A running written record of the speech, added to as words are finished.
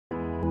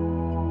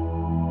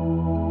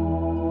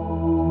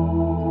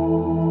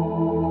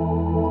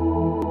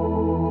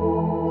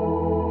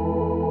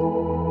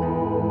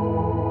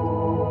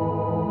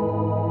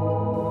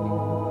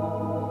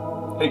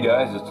Hey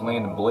guys, it's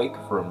Landon Blake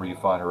from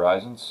Redefined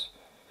Horizons,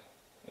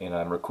 and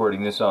I'm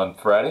recording this on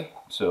Friday,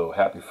 so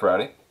happy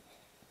Friday.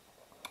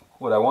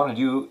 What I want to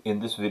do in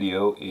this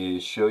video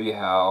is show you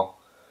how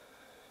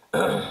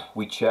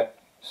we check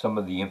some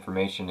of the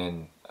information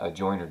in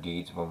Adjoiner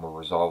deeds when we're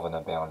resolving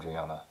a boundary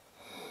on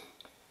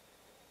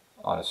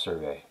a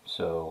survey.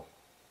 So,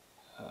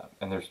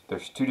 and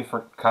there's two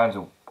different kinds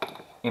of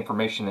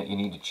information that you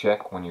need to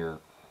check when you're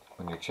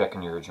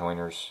checking your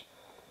adjoiners.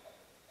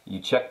 You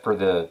check for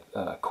the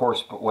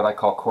what I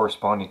call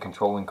corresponding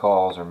controlling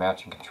calls or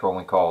matching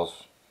controlling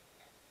calls,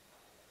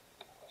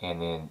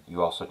 and then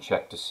you also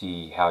check to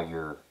see how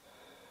your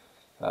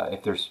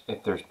if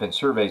there's been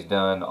surveys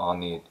done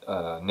on the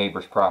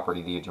neighbor's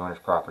property, the adjoiner's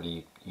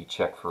property. You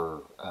check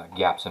for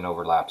gaps and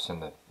overlaps in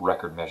the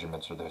record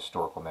measurements or the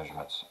historical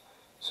measurements.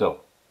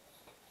 So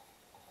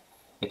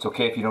it's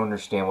okay if you don't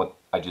understand what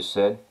I just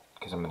said,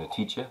 because I'm going to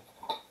teach you.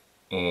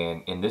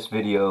 And in this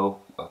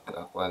video,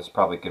 well, it's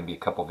probably going to be a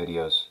couple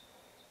videos,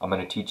 I'm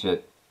going to teach you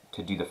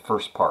to do the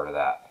first part of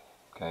that.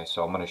 Okay,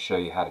 so I'm going to show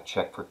you how to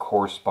check for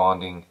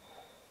corresponding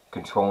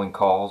controlling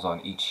calls on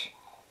each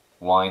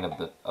line of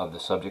the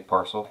subject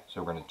parcel.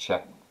 So we're going to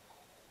check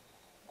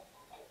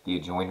the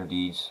adjoiner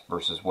deeds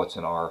versus what's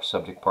in our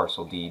subject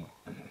parcel deed.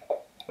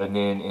 And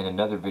then in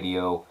another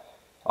video,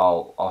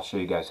 I'll show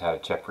you guys how to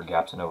check for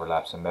gaps and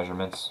overlaps and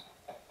measurements.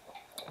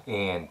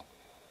 And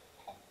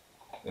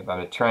I'm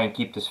going to try and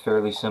keep this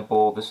fairly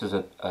simple. This is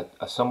a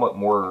somewhat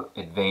more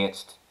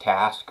advanced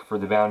task for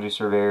the boundary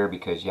surveyor,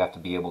 because you have to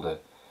be able to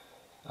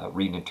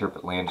read and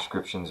interpret land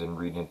descriptions and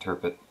read and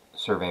interpret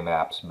survey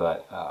maps.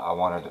 But I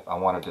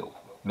wanted to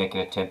make an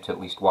attempt to at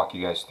least walk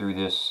you guys through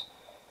this.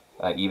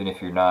 Even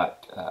if you're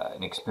not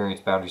an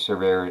experienced boundary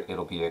surveyor,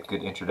 it'll be a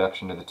good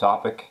introduction to the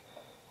topic.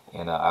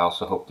 And I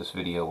also hope this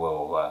video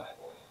will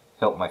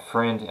help my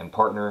friend and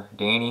partner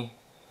Danny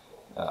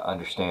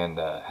understand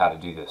how to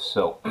do this.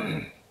 So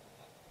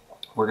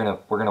we're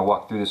gonna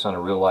walk through this on a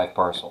real life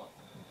parcel.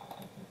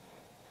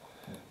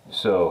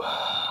 So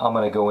I'm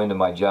gonna go into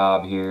my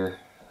job here.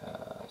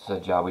 It's a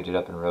job we did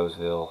up in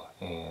Roseville,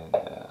 and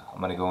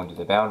I'm gonna go into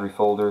the boundary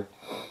folder.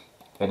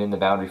 And in the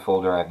boundary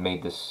folder, I've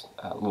made this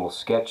little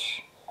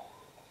sketch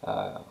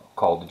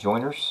called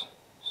Adjoiners.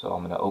 So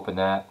I'm gonna open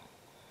that.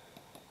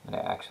 I'm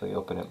gonna actually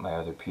open it in my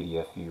other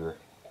PDF viewer.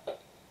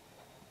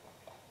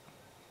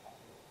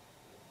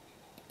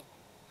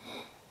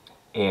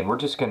 And we're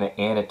just going to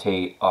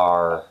annotate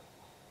our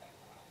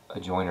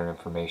adjoiner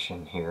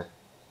information here,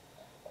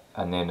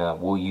 and then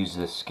we'll use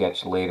this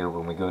sketch later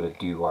when we go to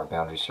do our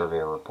boundary survey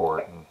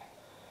report. And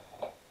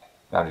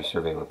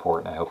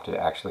I hope to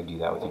actually do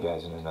that with you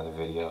guys in another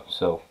video.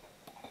 So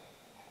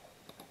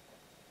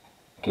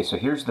okay, so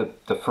here's the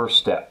first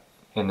step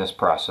in this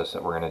process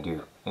that we're going to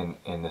do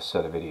in this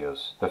set of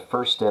videos. The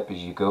first step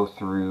is you go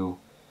through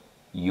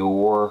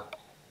your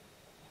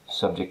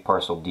subject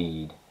parcel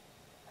deed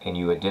and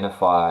you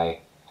identify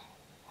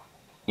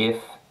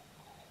if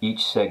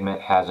each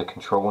segment has a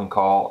controlling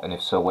call, and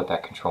if so, what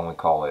that controlling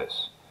call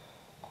is.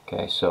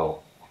 Okay,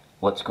 so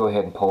let's go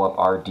ahead and pull up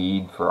our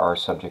deed for our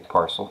subject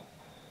parcel.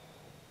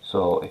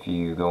 So if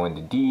you go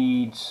into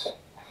deeds,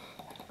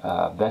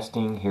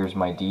 vesting, here's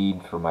my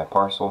deed for my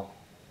parcel.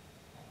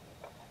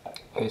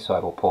 Okay, so I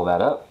will pull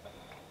that up,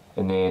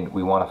 and then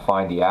we want to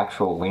find the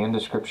actual land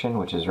description,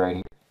 which is right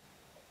here.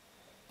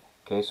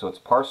 Okay, so it's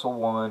parcel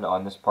 1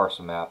 on this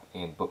parcel map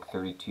in book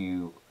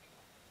 32,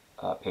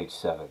 page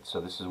 7. So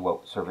this is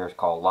what surveyors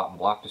call a lot and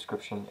block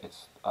description.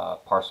 It's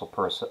parcel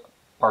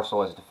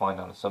as defined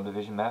on a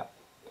subdivision map.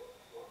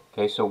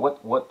 Okay, so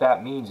what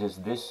that means is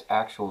this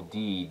actual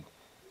deed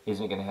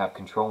isn't going to have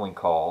controlling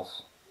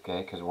calls,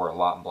 okay, because we're a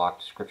lot and block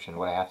description.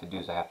 What I have to do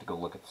is I have to go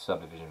look at the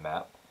subdivision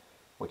map,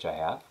 which I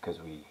have because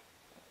we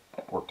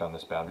worked on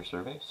this boundary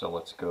survey. So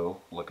let's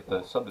go look at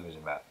the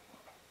subdivision map.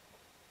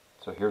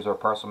 So here's our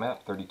parcel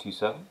map,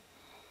 32-7.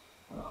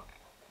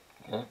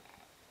 Okay.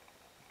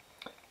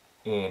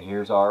 And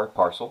here's our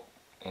parcel.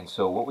 And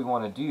so what we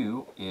want to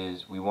do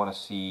is we want to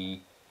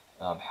see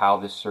how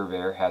this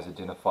surveyor has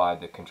identified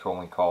the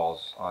controlling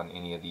calls on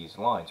any of these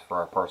lines for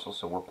our parcel.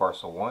 So we're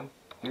parcel 1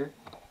 here.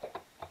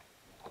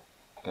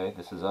 Okay,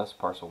 this is us,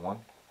 parcel 1.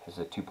 This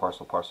is a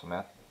 2-parcel parcel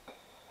map.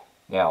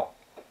 Now,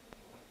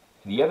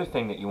 the other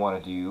thing that you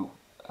want to do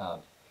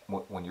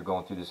when you're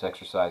going through this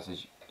exercise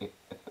is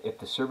if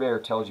the surveyor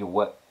tells you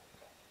what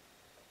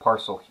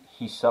parcel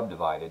he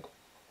subdivided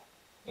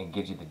and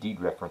gives you the deed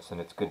reference, then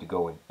it's good to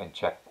go and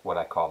check what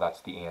I call that's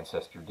the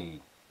ancestor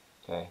deed.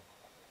 Okay,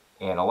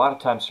 and a lot of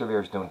times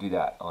surveyors don't do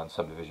that on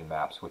subdivision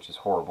maps, which is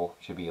horrible,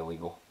 should be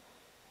illegal.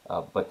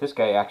 But this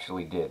guy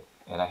actually did,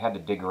 and I had to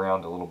dig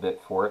around a little bit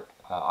for it.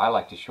 I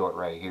like to show it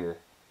right here,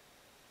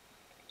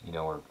 you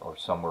know, or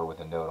somewhere with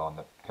a note on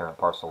the parent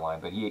parcel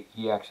line, but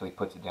he actually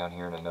puts it down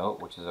here in a note,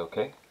 which is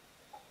okay.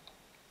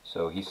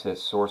 So he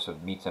says source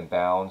of meets and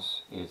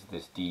bounds is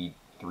this deed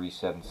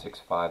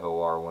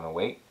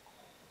 37650R108,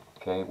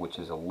 okay, which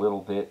is a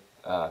little bit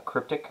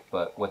cryptic,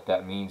 but what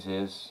that means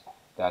is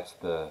that's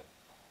the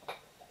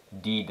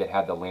deed that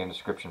had the land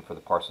description for the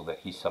parcel that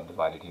he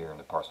subdivided here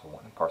into parcel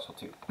 1 and parcel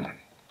 2.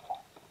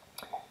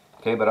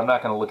 Okay, but I'm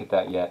not going to look at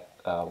that yet.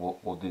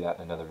 We'll do that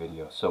in another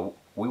video. So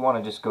we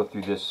want to just go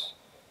through this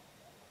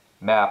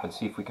map and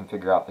see if we can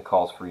figure out the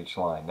calls for each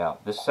line. Now,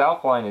 this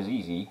south line is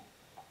easy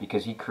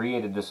because he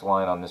created this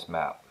line on this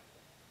map.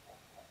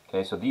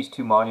 Okay, so these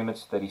two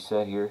monuments that he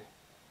said here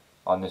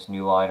on this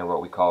new line are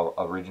what we call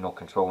original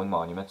controlling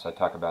monuments. I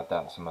talk about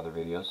that in some other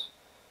videos.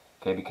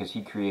 Okay, because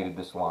he created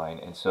this line,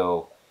 and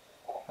so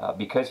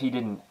because he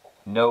didn't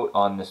note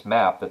on this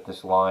map that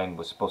this line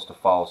was supposed to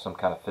follow some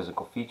kind of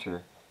physical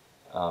feature,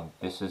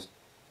 this is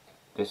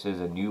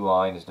a new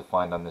line is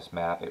defined on this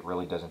map. It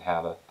really doesn't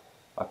have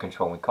a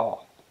controlling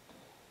call.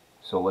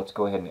 So let's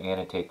go ahead and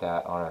annotate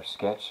that on our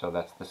sketch. So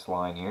that's this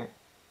line here.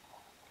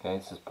 Okay,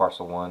 this is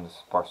parcel 1, this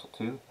is parcel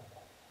 2.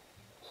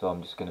 So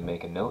I'm just going to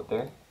make a note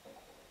there.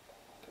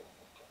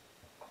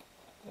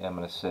 And I'm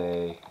going to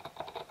say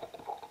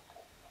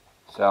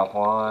south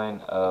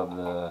line of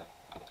the,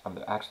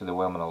 actually the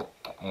way I'm going to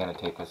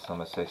annotate this, I'm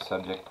going to say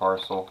subject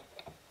parcel,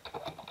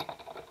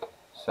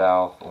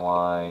 south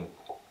line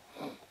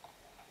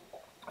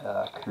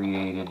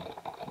created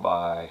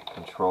by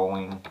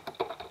controlling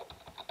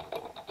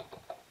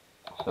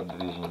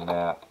subdivision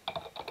map,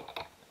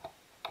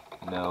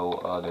 no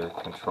other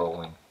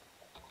controlling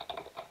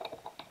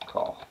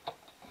call.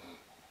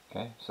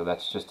 Okay, so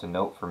that's just a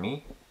note for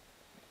me.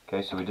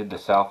 Okay, so we did the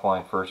south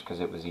line first because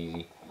it was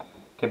easy.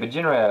 Okay, but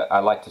generally I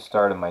like to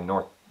start in my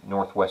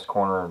northwest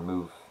corner and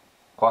move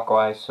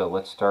clockwise, so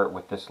let's start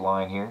with this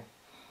line here.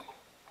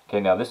 Okay,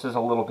 now this is a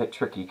little bit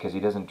tricky because he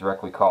doesn't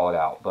directly call it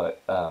out,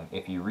 but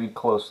if you read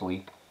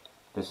closely,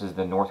 this is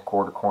the north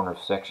quarter corner of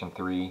section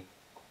 3,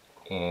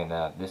 and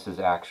this is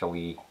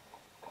actually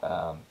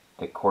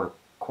the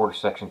quarter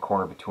section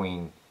corner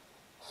between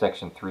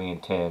section 3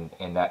 and 10,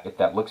 and that, if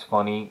that looks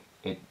funny,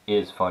 it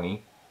is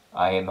funny.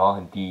 I am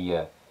on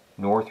the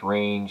north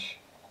range,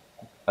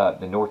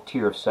 the north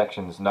tier of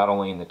sections, not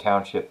only in the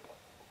township,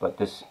 but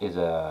this is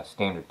a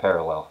standard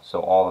parallel.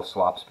 So all the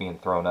slops being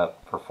thrown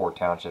up for 4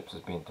 townships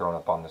is being thrown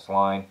up on this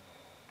line,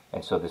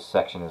 and so this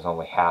section is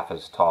only half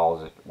as tall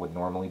as it would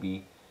normally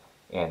be.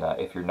 And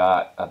if you're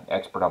not an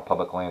expert on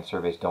public land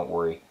surveys, don't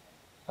worry.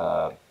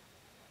 The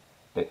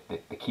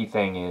key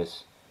thing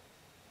is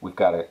we've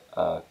got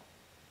a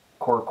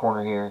quarter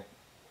corner here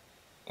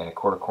and a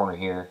quarter corner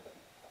here,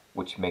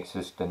 which makes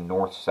this the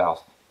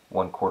north-south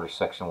 1/4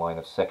 section line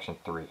of section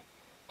 3.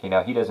 Okay,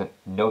 now he doesn't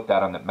note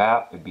that on the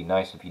map. It'd be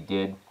nice if he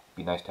did. It'd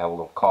be nice to have a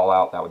little call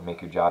out. That would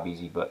make your job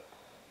easy, but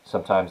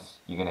sometimes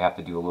you're going to have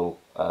to do a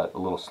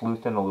little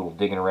sleuthing, a little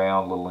digging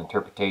around, a little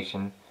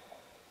interpretation,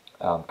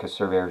 because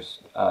surveyors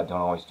don't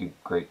always do a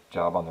great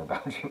job on their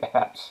boundary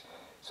maps.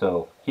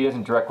 So he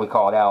doesn't directly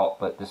call it out,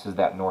 but this is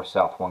that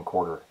north-south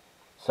 1/4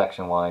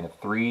 section line of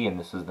 3, and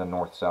this is the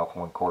north-south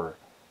 1/4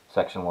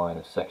 section line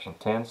of section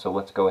 10. So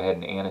let's go ahead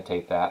and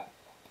annotate that.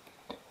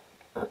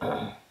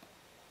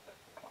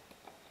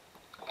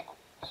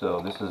 So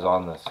this is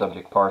on the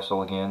subject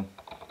parcel again.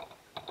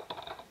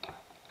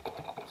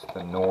 It's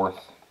the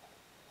north-south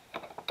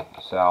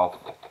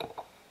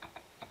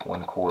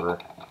 1/4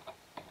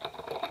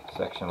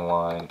 section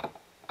line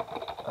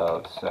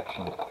of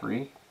section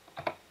 3.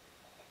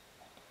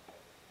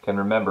 And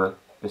remember,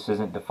 this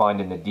isn't defined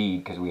in the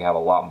deed because we have a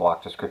lot and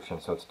block description,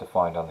 so it's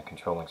defined on the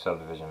controlling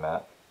subdivision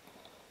map.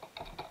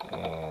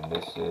 And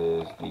this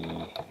is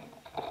the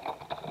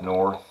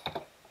north-south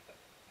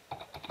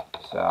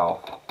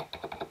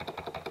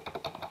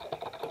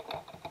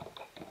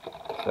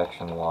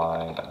section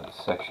line of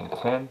section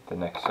 10, the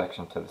next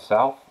section to the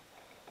south.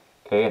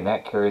 Okay, and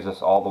that carries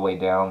us all the way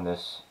down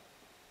this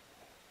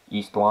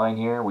east line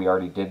here. We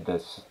already did the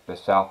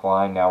south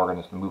line. Now we're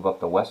going to move up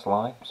the west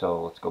line.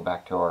 So let's go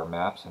back to our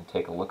maps and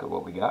take a look at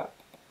what we got.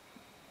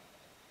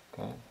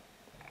 Okay.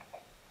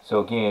 So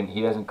again,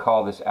 he doesn't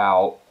call this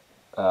out.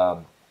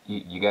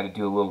 You got to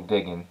do a little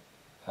digging.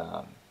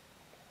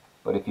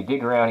 But if you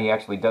dig around, he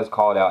actually does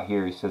call it out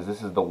here. He says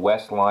this is the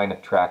west line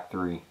of track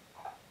 3,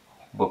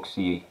 book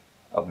C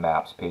of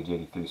maps, page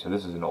 83. So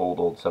this is an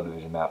old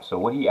subdivision map. So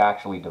what he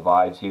actually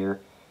divides here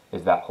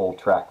is that whole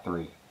track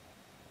 3.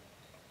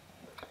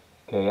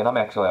 Okay, and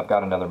I've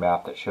got another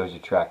map that shows you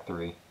track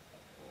 3.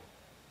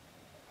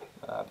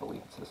 I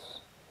believe it's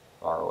this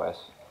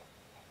ROS.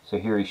 So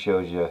here he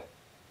shows you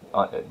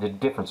the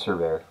different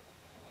surveyor,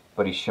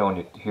 but he's showing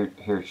you here.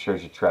 Here it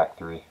shows you track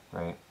 3,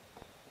 right?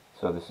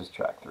 So this is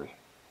track 3.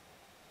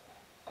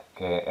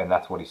 Okay, and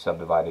that's what he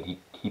subdivided.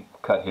 He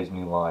cut his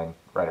new line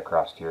right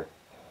across here.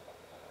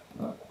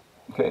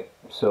 Okay,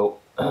 so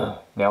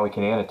now we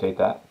can annotate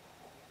that.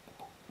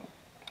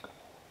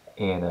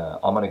 And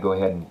I'm going to go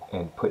ahead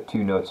and put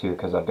 2 notes here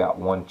because I've got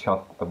one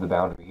chunk of the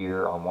boundary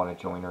here on one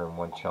adjoiner and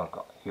one chunk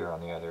here on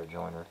the other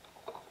adjoiner.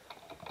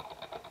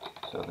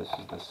 So this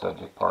is the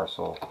subject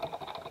parcel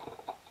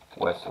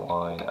west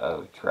line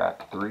of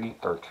track 3,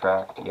 or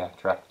track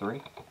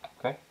 3.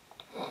 Okay,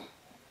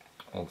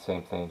 and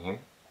same thing here.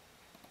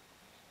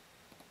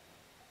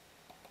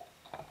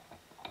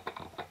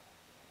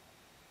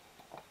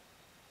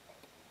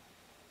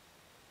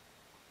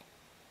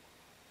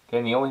 Okay,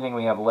 and the only thing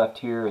we have left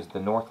here is the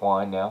north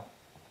line now.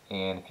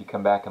 And if you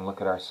come back and look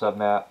at our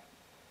submap,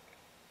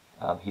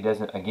 He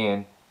doesn't,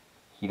 again,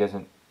 he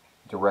doesn't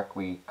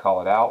directly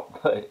call it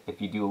out, but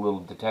if you do a little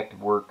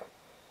detective work,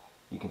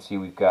 you can see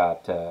we've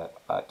got a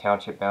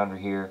township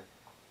boundary here,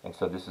 and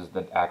so this is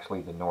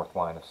actually the north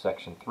line of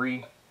section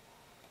 3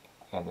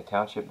 and the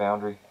township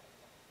boundary.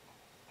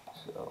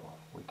 So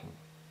we can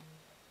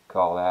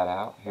call that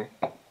out here.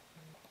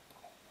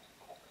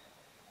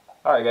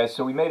 Alright guys,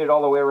 so we made it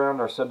all the way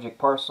around our subject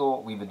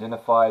parcel. We've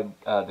identified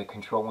the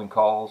controlling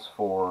calls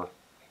for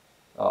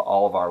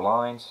all of our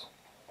lines.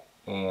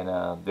 And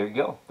there you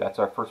go. That's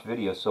our first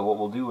video. So what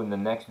we'll do in the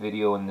next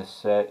video in this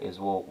set is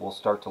we'll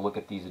start to look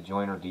at these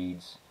adjoiner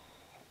deeds,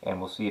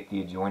 and we'll see if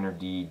the adjoiner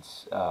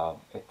deeds,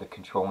 if the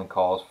controlling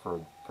calls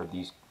for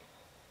these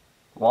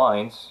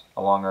lines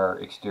along our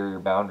exterior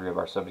boundary of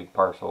our subject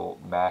parcel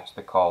match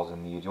the calls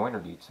in the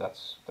adjoiner deeds.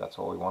 That's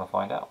what we want to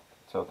find out.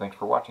 So thanks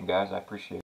for watching, guys. I appreciate it.